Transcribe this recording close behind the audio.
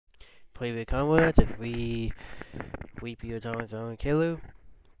play with Conway, just we be on his own Kalu.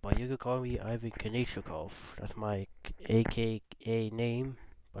 But you could call me Ivan Kanishikov. That's my AKA name,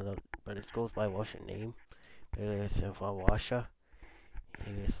 but it goes by Russian name. It's from Russia.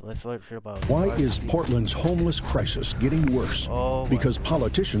 Anyways, let's learn about why is Portland's homeless crisis getting worse? Oh, because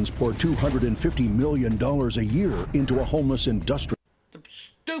politicians pour $250 million a year into a homeless industrial. The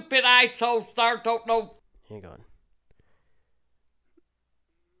stupid assholes there don't know. Hang on.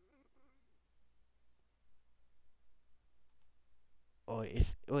 Oh,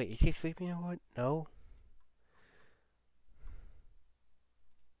 wait, is he sleeping or what? No.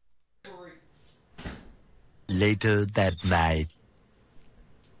 Later that night.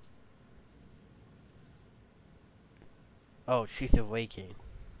 Oh, she's awaking.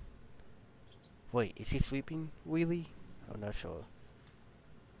 Wait, is she sleeping, really? I'm not sure.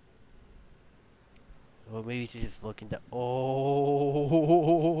 Or maybe she's just looking down.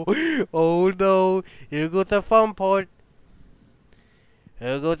 Oh, oh no! Here goes the fun part.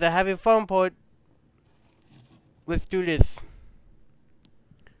 Here goes the having fun part. Let's do this.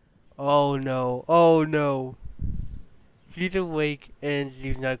 Oh no! Oh no! She's awake and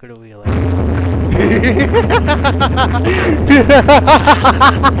she's not gonna realize it.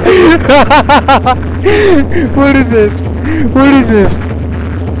 What is this? What is this?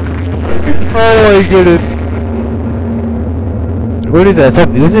 Oh my goodness! What is that? Is that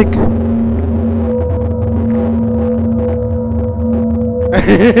music?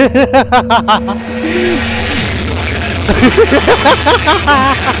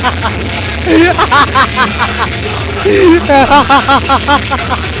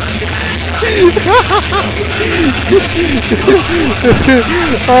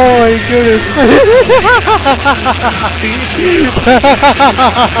 Oh my goodness.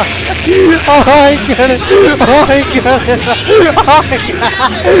 Oh my goodness. Oh my goodness.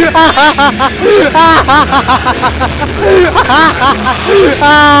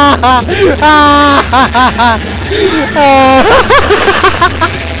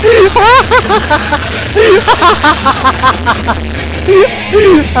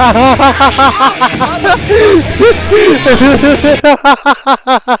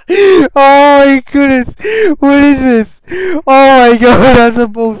 Oh my goodness, what is this? Oh my god, that's the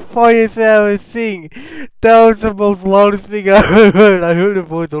most funniest thing I've ever seen. That was the most loudest thing I ever heard. I heard the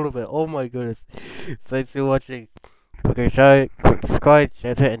voice a little bit. Oh my goodness. Thanks for watching. Okay, subscribe,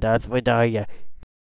 share it, and that's my die.